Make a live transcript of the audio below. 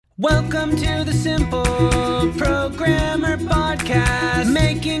Welcome to the Simple Programmer Podcast,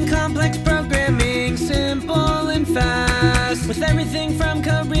 making complex programming simple and fast, with everything from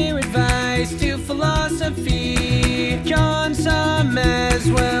career advice to philosophy. John Summers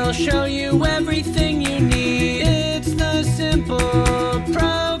will show you everything you need. It's the Simple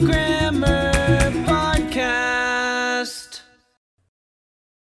Programmer Podcast.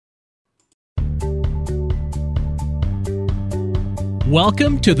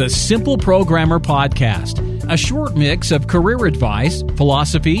 Welcome to the Simple Programmer Podcast, a short mix of career advice,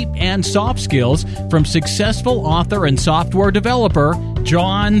 philosophy, and soft skills from successful author and software developer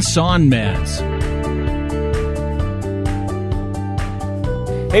John Sonmez.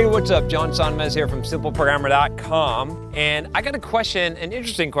 Hey, what's up? John Sonmez here from SimpleProgrammer.com, and I got a question, an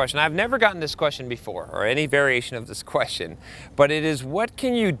interesting question. I've never gotten this question before, or any variation of this question, but it is, what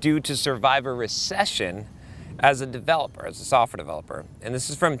can you do to survive a recession as a developer, as a software developer? And this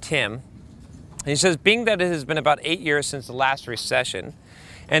is from Tim. And he says, being that it has been about 8 years since the last recession,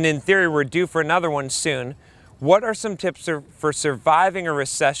 and in theory we're due for another one soon, what are some tips for surviving a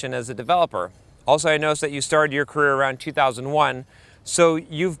recession as a developer? Also, I noticed that you started your career around 2001, so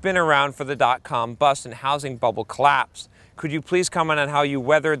you've been around for the dot-com bust and housing bubble collapse. Could you please comment on how you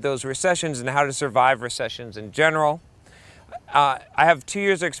weathered those recessions and how to survive recessions in general? I have 2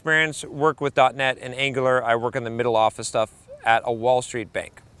 years of experience, work with .NET and Angular. I work in the middle office stuff at a Wall Street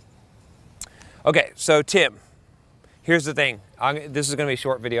bank. Okay, so Tim, here's the thing. This is going to be a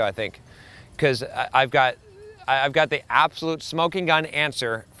short video, I think, because I've got the absolute smoking gun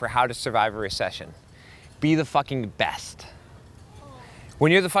answer for how to survive a recession. Be the fucking best.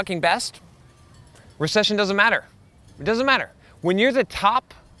 When you're the fucking best, recession doesn't matter. It doesn't matter. When you're the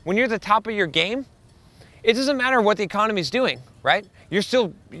top of your game, it doesn't matter what the economy's doing, right? You're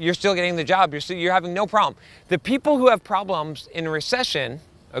still getting the job. You're having no problem. The people who have problems in a recession,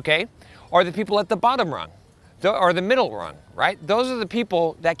 okay, are the people at the bottom rung, or the middle rung, right? Those are the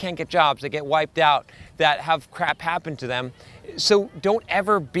people that can't get jobs, that get wiped out, that have crap happen to them. So don't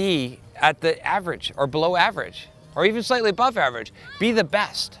ever be at the average or below average, or even slightly above average. Be the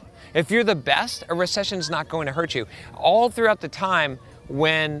best. If you're the best, a recession's not going to hurt you. All throughout the time,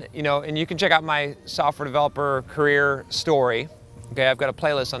 when, and you can check out my software developer career story, okay, I've got a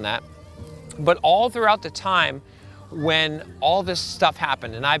playlist on that, but all throughout the time when all this stuff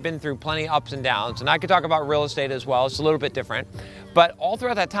happened, and I've been through plenty of ups and downs, and I could talk about real estate as well, it's a little bit different, but all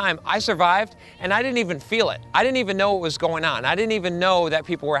throughout that time, I survived, and I didn't even feel it. I didn't even know what was going on. I didn't even know that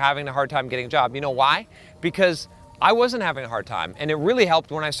people were having a hard time getting a job. You know why? Because I wasn't having a hard time, and it really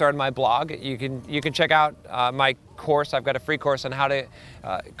helped when I started my blog. You can check out my course. I've got a free course on how to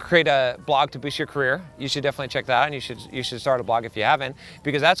create a blog to boost your career. You should definitely check that out, and you should start a blog if you haven't,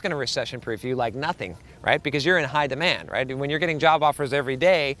 because that's going to recession-proof you like nothing, right? Because you're in high demand, right? And when you're getting job offers every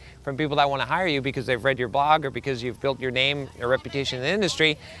day from people that want to hire you because they've read your blog or because you've built your name or reputation in the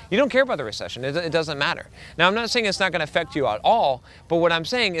industry, you don't care about the recession. It doesn't matter. Now, I'm not saying it's not going to affect you at all, but what I'm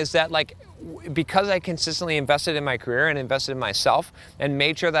saying is that, because I consistently invested in my career and invested in myself and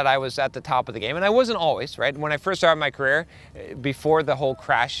made sure that I was at the top of the game, and I wasn't always, right? When I first started my career, before the whole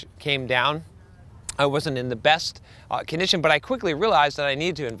crash came down, I wasn't in the best condition, but I quickly realized that I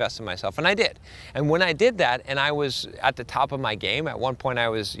needed to invest in myself, and I did. And when I did that, and I was at the top of my game, at one point I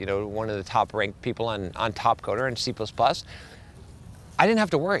was, one of the top-ranked people on Topcoder and C++, I didn't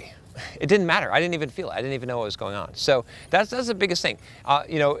have to worry. It didn't matter. I didn't even feel it. I didn't even know what was going on. So that's the biggest thing.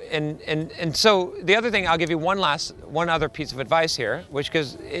 And so the other thing, I'll give you one other piece of advice here,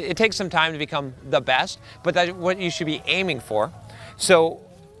 because it takes some time to become the best, but that's what you should be aiming for. So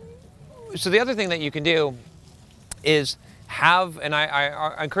the other thing that you can do is have, and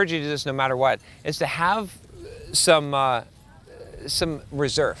I encourage you to do this no matter what, is to have some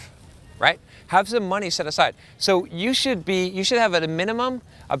reserve, right? Have some money set aside. So you should have at a minimum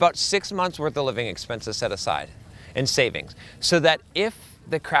about 6 months worth of living expenses set aside in savings, so that if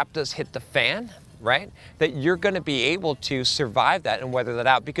the crap does hit the fan, right, that you're going to be able to survive that and weather that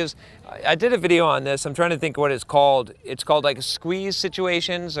out. Because I did a video on this. I'm trying to think what it's called. It's called like squeeze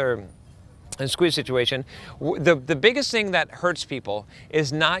situations, or a squeeze situation. The biggest thing that hurts people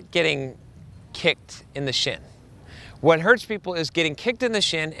is not getting kicked in the shin. What hurts people is getting kicked in the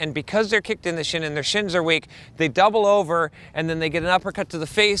shin, and because they're kicked in the shin and their shins are weak, they double over, and then they get an uppercut to the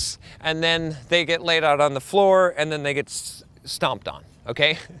face, and then they get laid out on the floor, and then they get stomped on.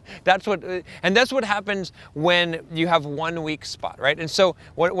 Okay, that's what happens when you have one weak spot, right? And so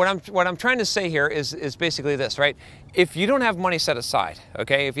what I'm trying to say here is basically this, right? If you don't have money set aside,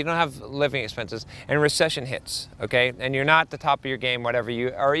 okay, if you don't have living expenses and recession hits, okay, and you're not at the top of your game, whatever you,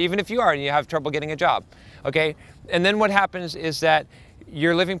 or even if you are and you have trouble getting a job, okay, and then what happens is that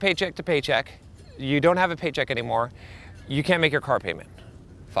you're living paycheck to paycheck. You don't have a paycheck anymore. You can't make your car payment.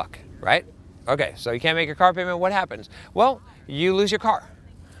 Fuck, right? Okay, so you can't make your car payment. What happens? Well, you lose your car.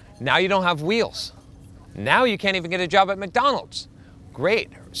 Now you don't have wheels. Now you can't even get a job at McDonald's. Great.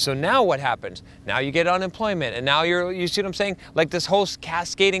 So now what happens? Now you get unemployment, and now you see what I'm saying? Like this whole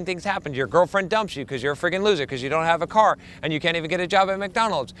cascading things happen. Your girlfriend dumps you because you're a friggin' loser because you don't have a car and you can't even get a job at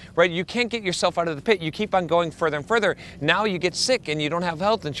McDonald's, right? You can't get yourself out of the pit. You keep on going further and further. Now you get sick and you don't have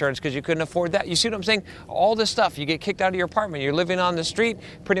health insurance because you couldn't afford that. You see what I'm saying? All this stuff. You get kicked out of your apartment. You're living on the street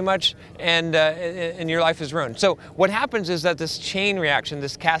pretty much, and your life is ruined. So what happens is that this chain reaction,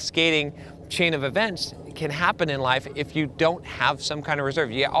 this cascading chain of events can happen in life if you don't have some kind of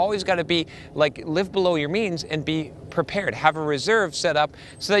reserve. You always got to be like, live below your means and be prepared. Have a reserve set up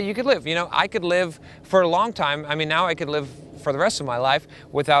so that you could live. You know, I could live for a long time. I mean, now I could live for the rest of my life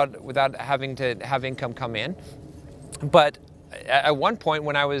without having to have income come in. But at one point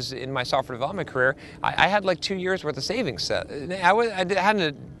when I was in my software development career, I had like 2 years worth of savings set. I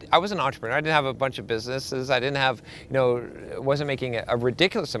was an entrepreneur. I didn't have a bunch of businesses. I didn't have, wasn't making a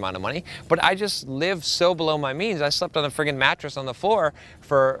ridiculous amount of money, but I just lived so below my means. I slept on a friggin' mattress on the floor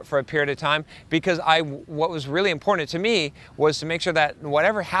for a period of time because what was really important to me was to make sure that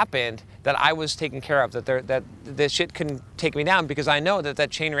whatever happened, that I was taken care of, that this shit couldn't take me down, because I know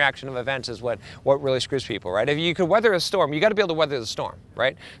that chain reaction of events is what really screws people, right? If you could weather a storm, you got to be able to weather the storm,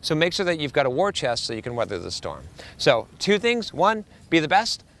 right? So make sure that you've got a war chest so you can weather the storm. So 2 things: 1, be the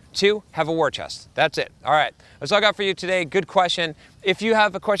best. 2, have a war chest. That's it. All right. That's all I got for you today. Good question. If you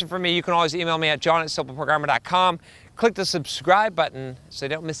have a question for me, you can always email me at john@simpleprogrammer.com. Click the subscribe button so you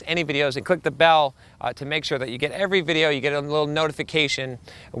don't miss any videos, and click the bell to make sure that you get every video. You get a little notification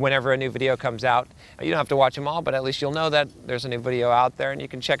whenever a new video comes out. You don't have to watch them all, but at least you'll know that there's a new video out there and you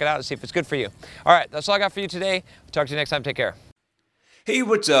can check it out and see if it's good for you. All right. That's all I got for you today. Talk to you next time. Take care. Hey,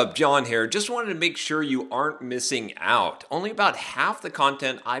 what's up? John here. Just wanted to make sure you aren't missing out. Only about half the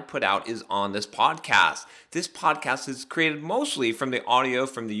content I put out is on this podcast. This podcast is created mostly from the audio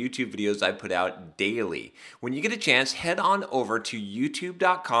from the YouTube videos I put out daily. When you get a chance, head on over to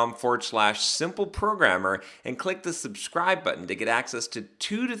youtube.com/simpleprogrammer and click the subscribe button to get access to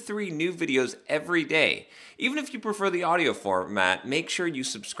 2 to 3 new videos every day. Even if you prefer the audio format, make sure you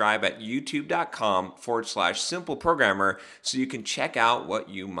subscribe at youtube.com/simpleprogrammer so you can check out what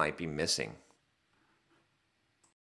you might be missing.